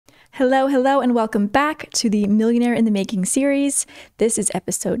Hello, hello, and welcome back to the Millionaire in the Making series. This is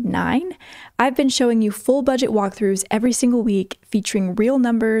episode 9. I've been showing you full budget walkthroughs every single week featuring real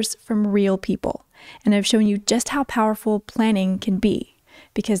numbers from real people. And I've shown you just how powerful planning can be,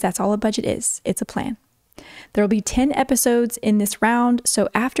 because that's all a budget is. It's a plan. There will be 10 episodes in this round, so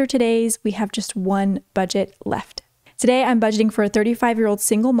after today's, we have just one budget left. Today, I'm budgeting for a 35-year-old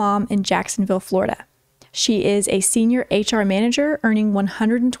single mom in Jacksonville, Florida. She is a senior HR manager earning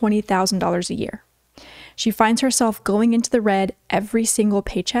 $120,000 a year. She finds herself going into the red every single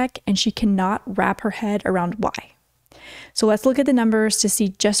paycheck, and she cannot wrap her head around why. So let's look at the numbers to see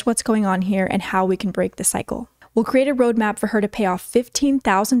just what's going on here and how we can break the cycle. We'll create a roadmap for her to pay off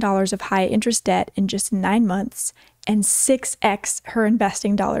 $15,000 of high interest debt in just 9 months and 6x her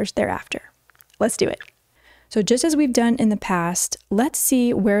investing dollars thereafter. Let's do it. So just as we've done in the past, let's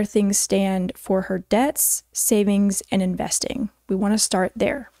see where things stand for her debts, savings, and investing. We want to start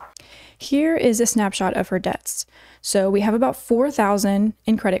there. Here is a snapshot of her debts. So we have about $4,000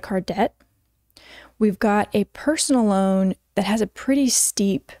 in credit card debt. We've got a personal loan that has a pretty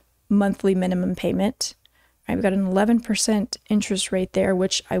steep monthly minimum payment. Right, we've got an 11% interest rate there,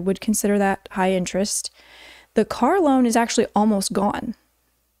 which I would consider that high interest. The car loan is actually almost gone.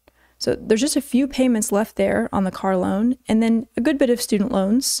 So there's just a few payments left there on the car loan, and then a good bit of student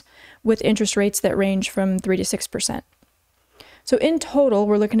loans with interest rates that range from 3 to 6%. So in total,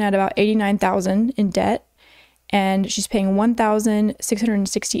 we're looking at about $89,000 in debt, and she's paying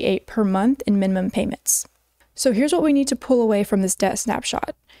 $1,668 per month in minimum payments. So here's what we need to pull away from this debt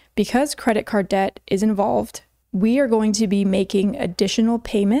snapshot. Because credit card debt is involved, we are going to be making additional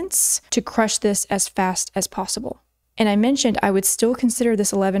payments to crush this as fast as possible. And I mentioned I would still consider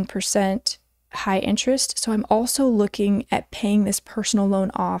this 11% high interest, so I'm also looking at paying this personal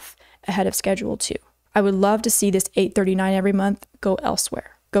loan off ahead of schedule too. I would love to see this $839 every month go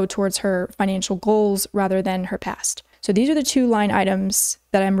elsewhere, go towards her financial goals rather than her past. So these are the two line items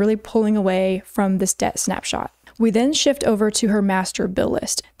that I'm really pulling away from this debt snapshot. We then shift over to her master bill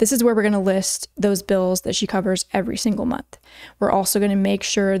list. This is where we're going to list those bills that she covers every single month. We're also going to make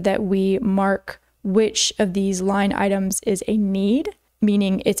sure that we mark which of these line items is a need,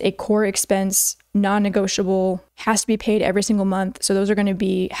 meaning it's a core expense, non-negotiable, has to be paid every single month. So those are going to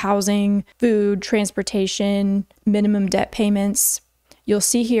be housing, food, transportation, minimum debt payments. You'll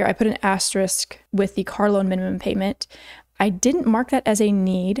see here I put an asterisk with the car loan minimum payment. I didn't mark that as a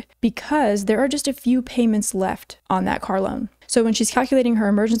need because there are just a few payments left on that car loan. So when she's calculating her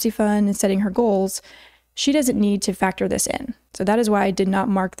emergency fund and setting her goals, she doesn't need to factor this in. So that is why I did not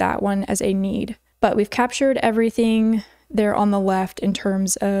mark that one as a need. But we've captured everything there on the left in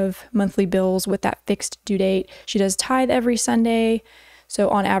terms of monthly bills with that fixed due date. She does tithe every Sunday, so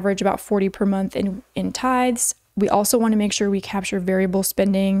on average about $40 per month in tithes. We also want to make sure we capture variable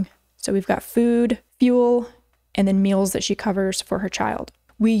spending. So we've got food, fuel, and then meals that she covers for her child.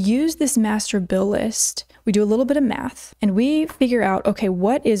 We use this master bill list. We do a little bit of math, and we figure out, okay,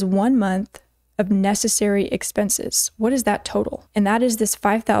 what is 1 month of necessary expenses? What is that total? And that is this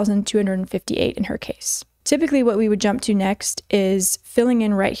 $5,258 in her case. Typically what we would jump to next is filling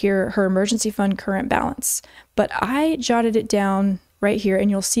in right here her emergency fund current balance. But I jotted it down right here,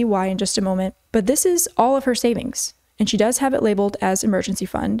 and you'll see why in just a moment. But this is all of her savings. And she does have it labeled as emergency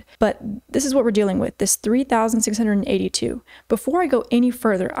fund, but this is what we're dealing with, this $3,682. Before I go any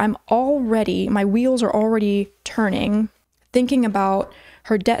further, my wheels are already turning, thinking about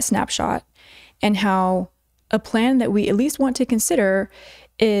her debt snapshot and how a plan that we at least want to consider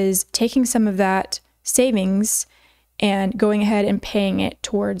is taking some of that savings and going ahead and paying it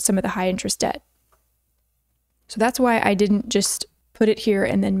towards some of the high interest debt. So that's why I didn't just put it here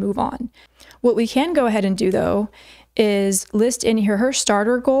and then move on. What we can go ahead and do though is list in here her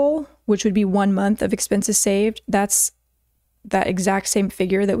starter goal, which would be 1 month of expenses saved. That's that exact same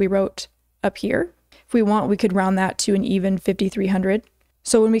figure that we wrote up here. If we want, we could round that to an even $5,300.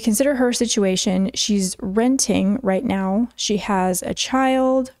 So when we consider her situation, she's renting right now. She has a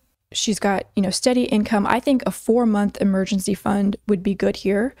child. She's got, steady income. I think a 4-month emergency fund would be good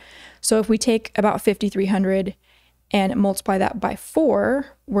here. So if we take about $5,300 and multiply that by 4,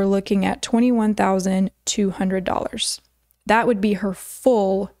 we're looking at $21,200. That would be her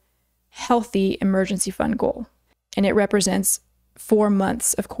full healthy emergency fund goal. And it represents 4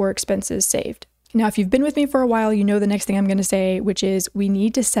 months of core expenses saved. Now, if you've been with me for a while, you know the next thing I'm going to say, which is we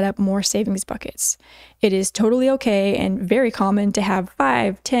need to set up more savings buckets. It is totally okay and very common to have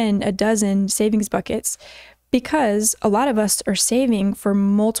 5, 10, a dozen savings buckets because a lot of us are saving for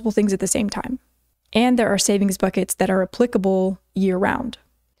multiple things at the same time. And there are savings buckets that are applicable year round.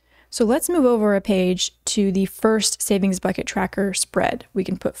 So let's move over a page to the first savings bucket tracker spread. We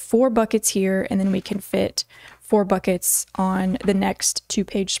can put 4 buckets here, and then we can fit 4 buckets on the next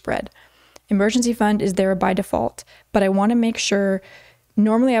 2-page spread. Emergency fund is there by default, but I want to make sure,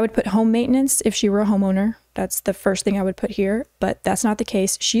 normally I would put home maintenance if she were a homeowner. That's the first thing I would put here, but that's not the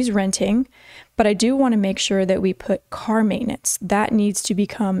case. She's renting, but I do want to make sure that we put car maintenance. That needs to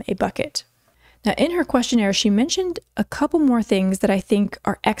become a bucket. Now, in her questionnaire, she mentioned a couple more things that I think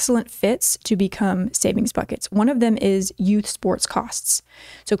are excellent fits to become savings buckets. One of them is youth sports costs.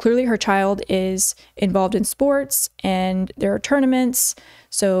 So clearly her child is involved in sports and there are tournaments.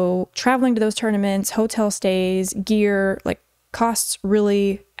 So traveling to those tournaments, hotel stays, gear, like costs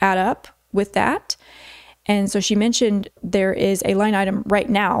really add up with that. And so she mentioned there is a line item right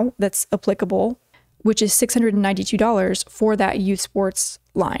now that's applicable, which is $692 for that youth sports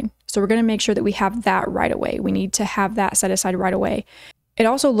line. So we're going to make sure that we have that right away. We need to have that set aside right away. It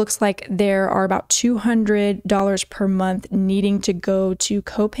also looks like there are about $200 per month needing to go to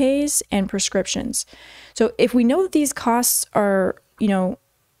copays and prescriptions. So if we know that these costs are,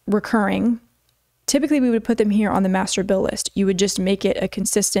 recurring, typically we would put them here on the master bill list. You would just make it a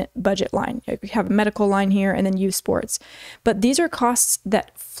consistent budget line. You have a medical line here and then youth sports. But these are costs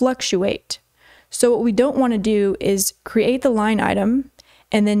that fluctuate. So what we don't want to do is create the line item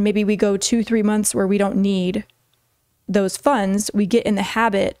and then maybe we go 2-3 months where we don't need those funds. We get in the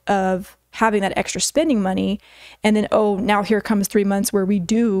habit of having that extra spending money. And then, now here comes 3 months where we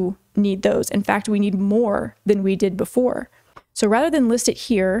do need those. In fact, we need more than we did before. So rather than list it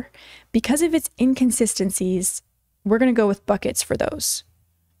here, because of its inconsistencies, we're going to go with buckets for those.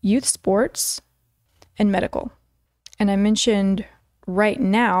 Youth sports and medical. And I mentioned right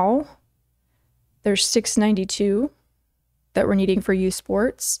now, there's $692 that we're needing for youth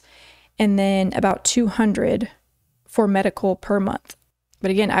sports, and then about $200 for medical per month.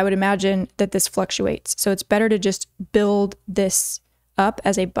 But again, I would imagine that this fluctuates. So it's better to just build this up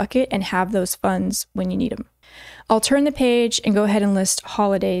as a bucket and have those funds when you need them. I'll turn the page and go ahead and list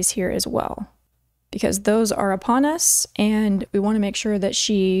holidays here as well, because those are upon us and we want to make sure that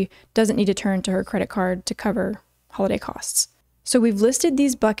she doesn't need to turn to her credit card to cover holiday costs. So we've listed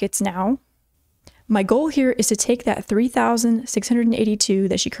these buckets now. My goal here is to take that $3,682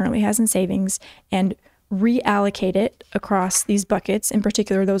 that she currently has in savings and reallocate it across these buckets, in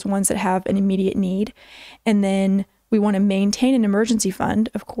particular those ones that have an immediate need. And then we want to maintain an emergency fund,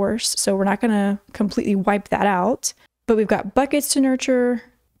 of course, so we're not going to completely wipe that out. But we've got buckets to nurture,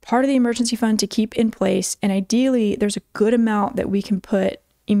 part of the emergency fund to keep in place, and ideally there's a good amount that we can put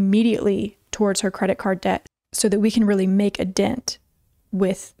immediately towards her credit card debt so that we can really make a dent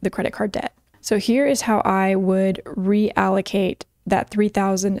with the credit card debt. So here is how I would reallocate that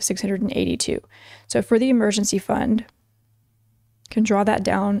 $3,682. So for the emergency fund, can draw that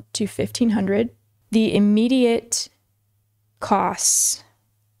down to $1,500. The immediate costs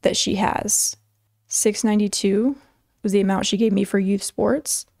that she has, $692 was the amount she gave me for youth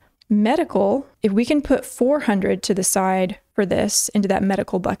sports. Medical, if we can put $400 to the side for this into that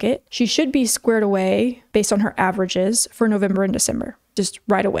medical bucket, she should be squared away based on her averages for November and December, just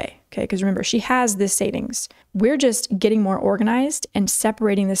right away, okay? Because remember, she has this savings. We're just getting more organized and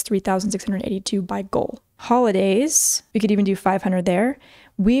separating this $3,682 by goal. Holidays, we could even do $500 there.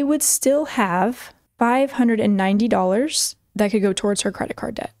 We would still have $590 that could go towards her credit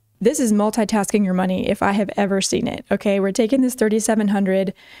card debt. This is multitasking your money if I have ever seen it, okay? We're taking this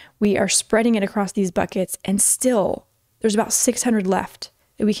 $3,700, we are spreading it across these buckets, and still there's about $600 left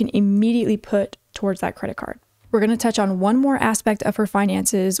that we can immediately put towards that credit card. We're going to touch on one more aspect of her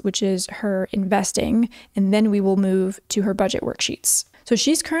finances, which is her investing, and then we will move to her budget worksheets. So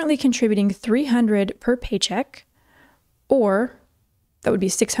she's currently contributing $300 per paycheck, or that would be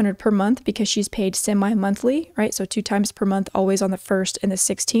 $600 per month because she's paid semi-monthly, right? So 2 times per month, always on the 1st and the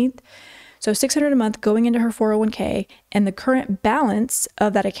 16th. So $600 a month going into her 401k, and the current balance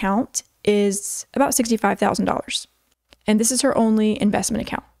of that account is about $65,000. And this is her only investment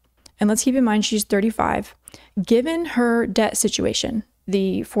account. And let's keep in mind she's 35. Given her debt situation,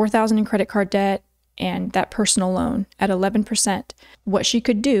 the $4,000 in credit card debt and that personal loan at 11%, what she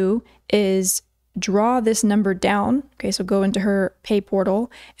could do is draw this number down. Okay, so go into her pay portal,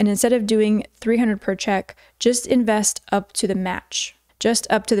 and instead of doing $300 per check, just invest up to the match. Just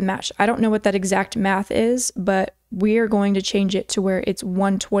up to the match. I don't know what that exact math is, but we are going to change it to where it's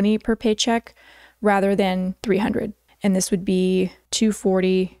 $120 per paycheck rather than $300. And this would be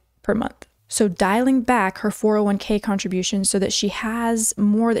 $240 per month. So dialing back her 401k contribution so that she has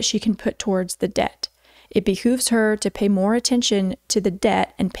more that she can put towards the debt. It behooves her to pay more attention to the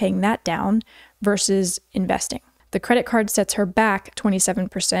debt and paying that down versus investing. The credit card sets her back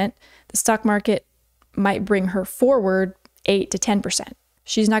 27%. The stock market might bring her forward 8 to 10%.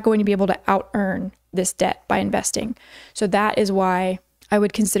 She's not going to be able to out-earn this debt by investing. So that is why I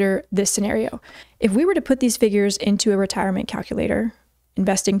would consider this scenario. If we were to put these figures into a retirement calculator,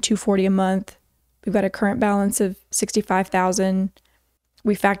 investing $240 a month, we've got a current balance of $65,000,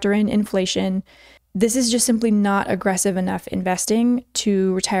 we factor in inflation, this is just simply not aggressive enough investing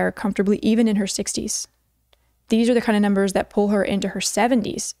to retire comfortably, even in her 60s. These are the kind of numbers that pull her into her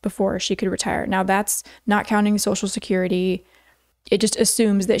 70s before she could retire. Now, that's not counting Social Security. It just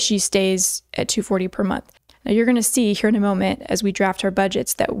assumes that she stays at $240 per month. Now, you're going to see here in a moment, as we draft her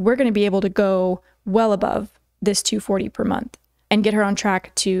budgets, that we're going to be able to go well above this $240 per month and get her on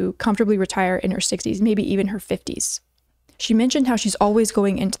track to comfortably retire in her 60s, maybe even her 50s. She mentioned how she's always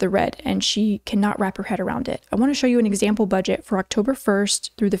going into the red and she cannot wrap her head around it. I want to show you an example budget for October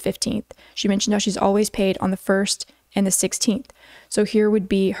 1st through the 15th. She mentioned how she's always paid on the 1st and the 16th. So here would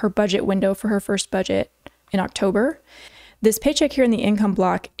be her budget window for her first budget in October. This paycheck here in the income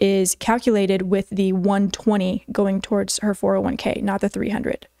block is calculated with the $120 going towards her 401k, not the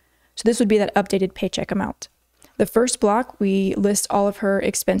 $300. So this would be that updated paycheck amount. The first block, we list all of her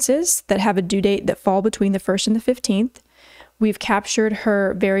expenses that have a due date that fall between the 1st and the 15th. We've captured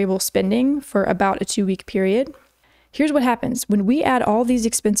her variable spending for about a 2-week period. Here's what happens. When we add all these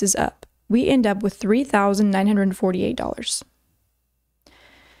expenses up, we end up with $3,948.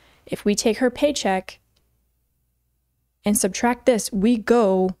 If we take her paycheck and subtract this, we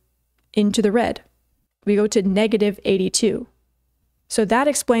go into the red. We go to negative 82. So that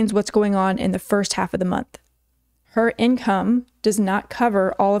explains what's going on in the first half of the month. Her income does not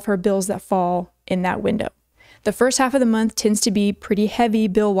cover all of her bills that fall in that window. The first half of the month tends to be pretty heavy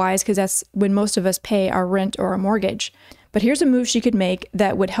bill-wise because that's when most of us pay our rent or our mortgage. But here's a move she could make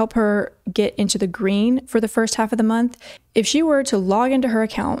that would help her get into the green for the first half of the month. If she were to log into her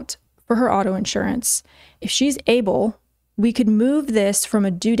account for her auto insurance, if she's able, we could move this from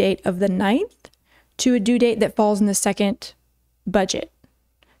a due date of the 9th to a due date that falls in the second budget,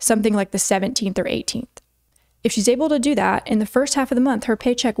 something like the 17th or 18th. If she's able to do that, in the first half of the month, her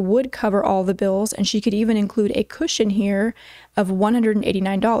paycheck would cover all the bills, and she could even include a cushion here of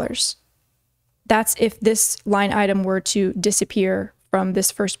 $189. That's if this line item were to disappear from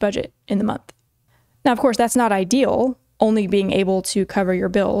this first budget in the month. Now, of course, that's not ideal, only being able to cover your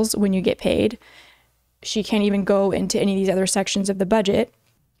bills when you get paid. She can't even go into any of these other sections of the budget,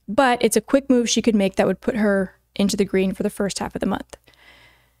 but it's a quick move she could make that would put her into the green for the first half of the month.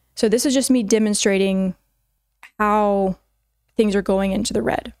 So this is just me demonstrating how things are going into the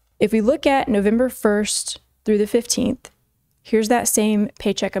red. If we look at November 1st through the 15th, here's that same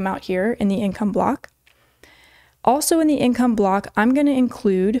paycheck amount here in the income block. Also in the income block, I'm going to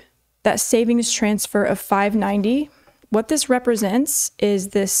include that savings transfer of $590. What this represents is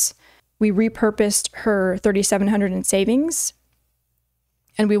this, we repurposed her $3,700 in savings,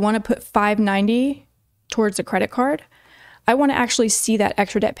 and we want to put $590 towards a credit card. I want to actually see that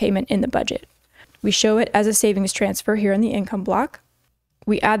extra debt payment in the budget. We show it as a savings transfer here in the income block.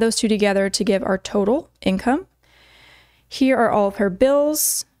 We add those two together to give our total income. Here are all of her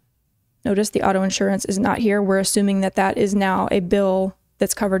bills. Notice the auto insurance is not here. We're assuming that that is now a bill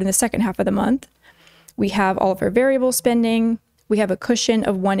that's covered in the second half of the month. We have all of her variable spending. We have a cushion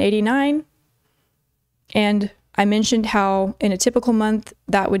of $189. And I mentioned how in a typical month,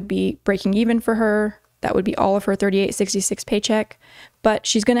 that would be breaking even for her. That would be all of her $38.66 paycheck. But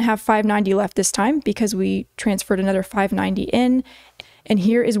she's going to have $590 left this time because we transferred another $590 in. And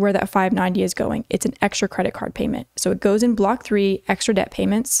here is where that $590 is going. It's an extra credit card payment. So it goes in block 3, extra debt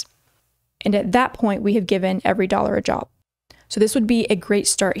payments. And at that point, we have given every dollar a job. So this would be a great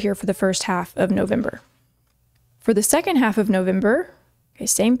start here for the first half of November. For the second half of November, okay,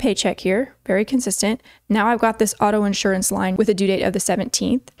 same paycheck here, very consistent. Now I've got this auto insurance line with a due date of the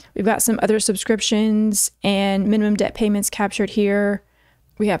 17th. We've got some other subscriptions and minimum debt payments captured here.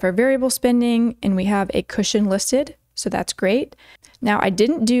 We have our variable spending and we have a cushion listed, so that's great. Now I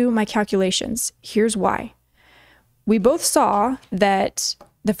didn't do my calculations. Here's why. We both saw that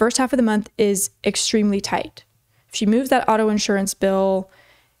the first half of the month is extremely tight. If she moves that auto insurance bill,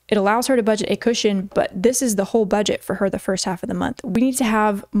 it allows her to budget a cushion, but this is the whole budget for her the first half of the month. We need to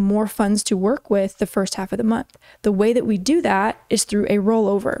have more funds to work with the first half of the month. The way that we do that is through a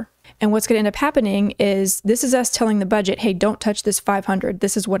rollover. And what's going to end up happening is this is us telling the budget, hey, don't touch this $500.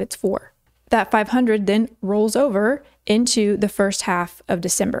 This is what it's for. That $500 then rolls over into the first half of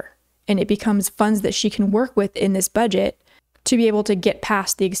December. And it becomes funds that she can work with in this budget to be able to get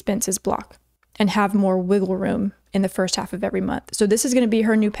past the expenses block and have more wiggle room in the first half of every month. So this is going to be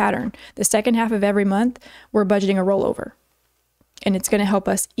her new pattern. The second half of every month, we're budgeting a rollover. And it's going to help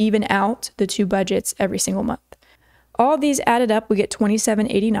us even out the two budgets every single month. All of these added up, we get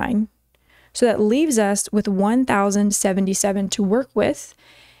 $27.89. So that leaves us with $1,077 to work with,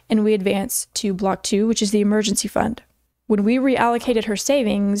 and we advance to block 2, which is the emergency fund. When we reallocated her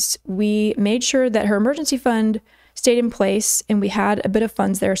savings, we made sure that her emergency fund stayed in place and we had a bit of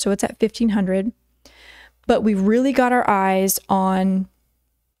funds there, so it's at $1,500. But we really got our eyes on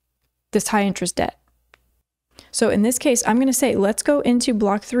this high interest debt. So in this case, I'm going to say, let's go into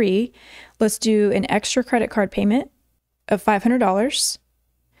block 3. Let's do an extra credit card payment of $500,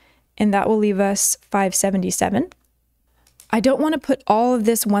 and that will leave us $577. I don't want to put all of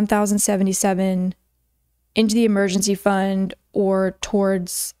this $1,077 into the emergency fund or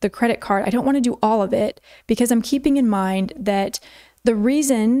towards the credit card. I don't want to do all of it because I'm keeping in mind that the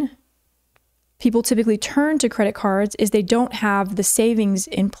reason people typically turn to credit cards is they don't have the savings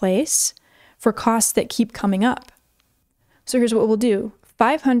in place for costs that keep coming up. So here's what we'll do.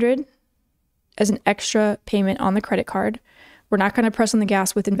 $500 as an extra payment on the credit card. We're not going to press on the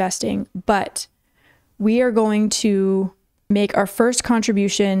gas with investing, but we are going to make our first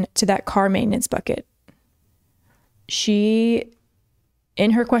contribution to that car maintenance bucket.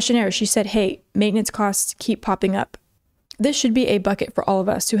 In her questionnaire, she said, hey, maintenance costs keep popping up. This should be a bucket for all of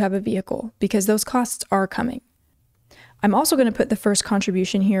us who have a vehicle because those costs are coming. I'm also going to put the first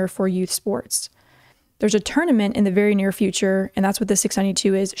contribution here for youth sports. There's a tournament in the very near future, and that's what the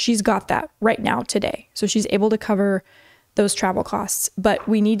 $692 is. She's got that right now today. So she's able to cover those travel costs, but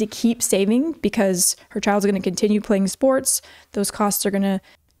we need to keep saving because her child's going to continue playing sports. Those costs are going to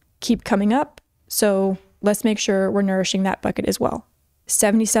keep coming up. So let's make sure we're nourishing that bucket as well.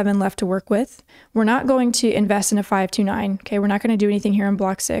 $77 left to work with. We're not going to invest in a 529. Okay, we're not going to do anything here in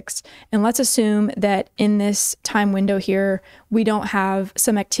block 6. And let's assume that in this time window here, we don't have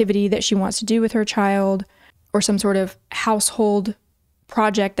some activity that she wants to do with her child or some sort of household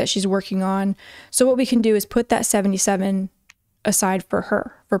project that she's working on. So what we can do is put that $77 aside for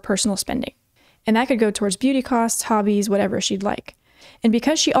her, for personal spending. And that could go towards beauty costs, hobbies, whatever she'd like. And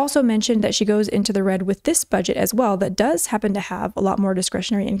because she also mentioned that she goes into the red with this budget as well, that does happen to have a lot more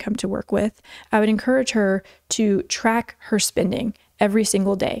discretionary income to work with, I would encourage her to track her spending every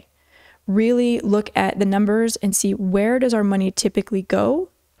single day. Really look at the numbers and see, where does our money typically go?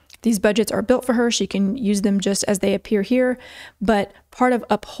 These budgets are built for her. She can use them just as they appear here. But part of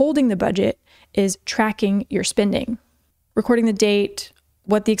upholding the budget is tracking your spending, recording the date,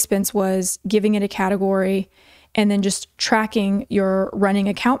 what the expense was, giving it a category, and then just tracking your running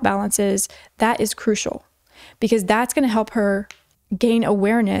account balances. That is crucial because that's going to help her gain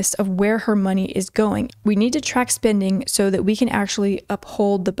awareness of where her money is going. We need to track spending so that we can actually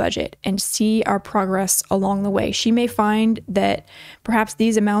uphold the budget and see our progress along the way. She may find that perhaps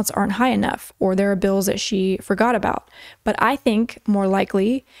these amounts aren't high enough or there are bills that she forgot about. But I think more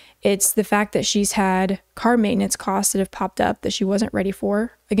likely it's the fact that she's had car maintenance costs that have popped up that she wasn't ready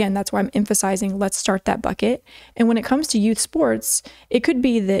for. Again, that's why I'm emphasizing let's start that bucket. And when it comes to youth sports, it could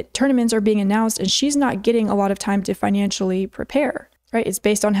be that tournaments are being announced and she's not getting a lot of time to financially prepare, right? It's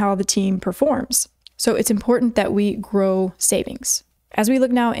based on how the team performs. So it's important that we grow savings. As we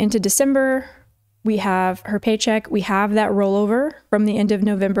look now into December, we have her paycheck. We have that rollover from the end of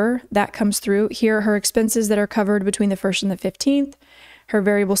November that comes through. Here are her expenses that are covered between the 1st and the 15th. Her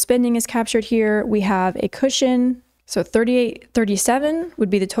variable spending is captured here. We have a cushion. So $38.37 would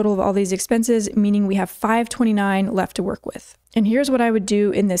be the total of all these expenses, meaning we have $529 left to work with. And here's what I would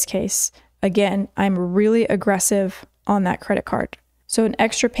do in this case. Again, I'm really aggressive on that credit card. So an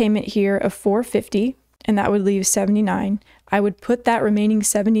extra payment here of $450, and that would leave $79. I would put that remaining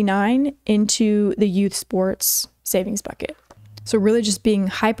 $79 into the youth sports savings bucket. So really just being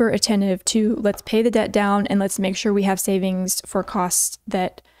hyper attentive to let's pay the debt down and let's make sure we have savings for costs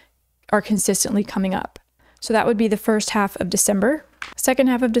that are consistently coming up. So that would be the first half of December. Second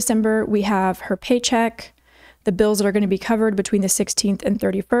half of December, we have her paycheck, the bills that are going to be covered between the 16th and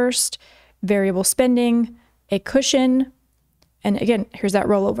 31st, variable spending, a cushion, and again, here's that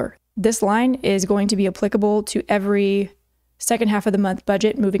rollover. This line is going to be applicable to every second half of the month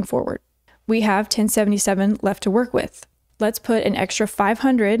budget moving forward. We have $1077 left to work with. Let's put an extra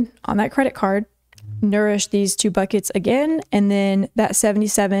 $500 on that credit card, nourish these two buckets again, and then that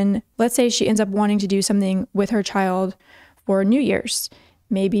 $77, let's say she ends up wanting to do something with her child for New Year's.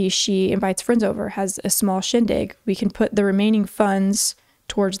 Maybe she invites friends over, has a small shindig. We can put the remaining funds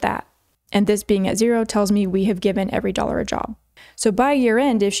towards that. And this being at zero tells me we have given every dollar a job. So by year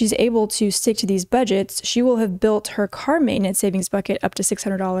end, if she's able to stick to these budgets, she will have built her car maintenance savings bucket up to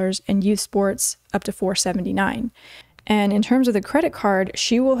 $600 and youth sports up to $479. And in terms of the credit card,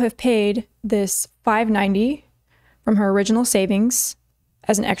 she will have paid this $590 from her original savings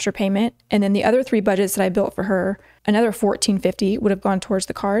as an extra payment. And then the other 3 budgets that I built for her, another $1,450 would have gone towards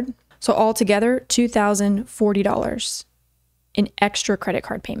the card. So altogether, $2,040 in extra credit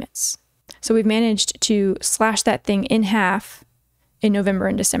card payments. So we've managed to slash that thing in half in November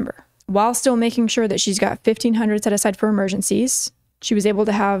and December, while still making sure that she's got $1,500 set aside for emergencies. She was able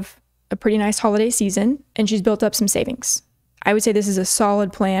to have a pretty nice holiday season, and she's built up some savings. I would say this is a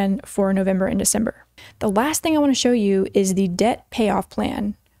solid plan for November and December. The last thing I want to show you is the debt payoff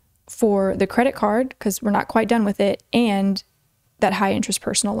plan for the credit card, because we're not quite done with it, and that high interest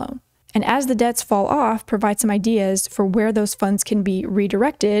personal loan. And as the debts fall off, provide some ideas for where those funds can be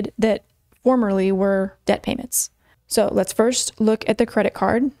redirected that formerly were debt payments. So let's first look at the credit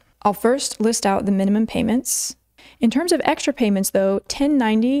card. I'll first list out the minimum payments. In terms of extra payments though,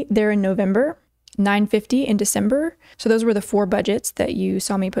 $1,090 there in November, $950 in December. So those were the 4 budgets that you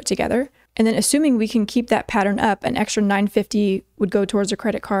saw me put together. And then assuming we can keep that pattern up, an extra $950 would go towards a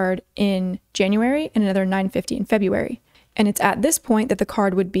credit card in January and another $950 in February. And it's at this point that the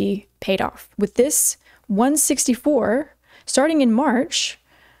card would be paid off. With this $164, starting in March,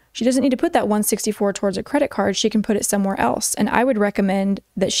 she doesn't need to put that $164 towards a credit card. She can put it somewhere else. And I would recommend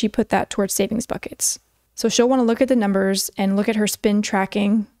that she put that towards savings buckets. So she'll want to look at the numbers and look at her spend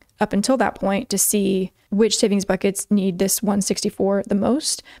tracking up until that point to see which savings buckets need this $164 the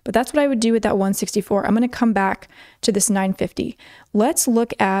most. But that's what I would do with that $164. I'm going to come back to this $950. Let's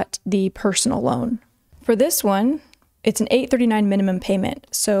look at the personal loan. For this one, it's an $839 minimum payment.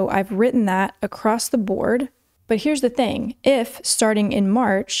 So I've written that across the board. But here's the thing, if starting in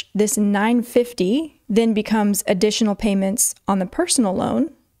March, this $950 then becomes additional payments on the personal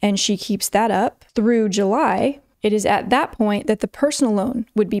loan, and she keeps that up through July, it is at that point that the personal loan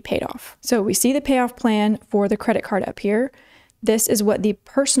would be paid off. So we see the payoff plan for the credit card up here. This is what the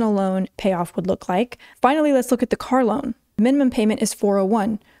personal loan payoff would look like. Finally, let's look at the car loan. The minimum payment is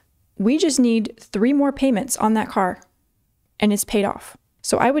 $401. We just need 3 more payments on that car, and it's paid off.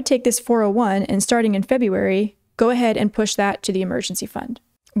 So I would take this $401 and starting in February, go ahead and push that to the emergency fund,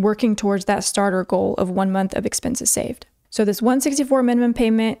 working towards that starter goal of 1 month of expenses saved. So this $164 minimum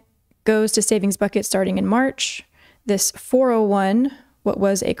payment goes to savings bucket starting in March. This $401, what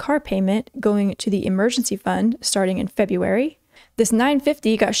was a car payment, going to the emergency fund starting in February. This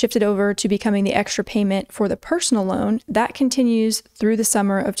 $950 got shifted over to becoming the extra payment for the personal loan. That continues through the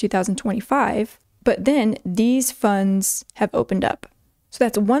summer of 2025. But then these funds have opened up. So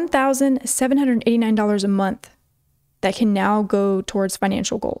that's $1,789 a month that can now go towards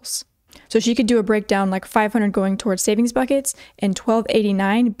financial goals. So she could do a breakdown like $500 going towards savings buckets and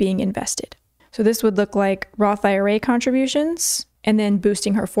 $1,289 being invested. So this would look like Roth IRA contributions and then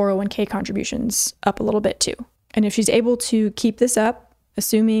boosting her 401k contributions up a little bit too. And if she's able to keep this up,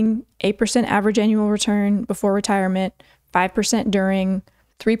 assuming 8% average annual return before retirement, 5% during,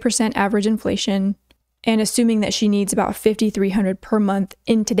 3% average inflation, and assuming that she needs about $5,300 per month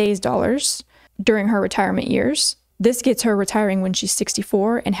in today's dollars during her retirement years, this gets her retiring when she's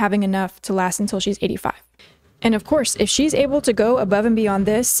 64 and having enough to last until she's 85. And of course, if she's able to go above and beyond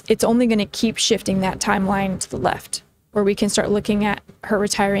this, it's only going to keep shifting that timeline to the left, where we can start looking at her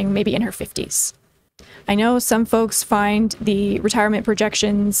retiring maybe in her 50s. I know some folks find the retirement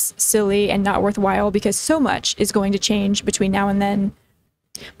projections silly and not worthwhile because so much is going to change between now and then.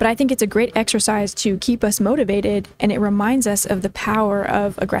 But I think it's a great exercise to keep us motivated, and it reminds us of the power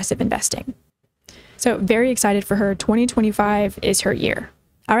of aggressive investing. So very excited for her. 2025 is her year.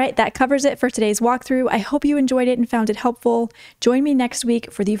 All right, that covers it for today's walkthrough. I hope you enjoyed it and found it helpful. Join me next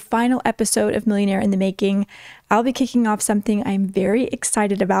week for the final episode of Millionaire in the Making. I'll be kicking off something I'm very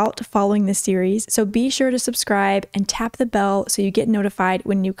excited about following this series, so be sure to subscribe and tap the bell so you get notified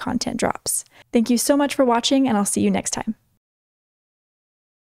when new content drops. Thank you so much for watching, and I'll see you next time.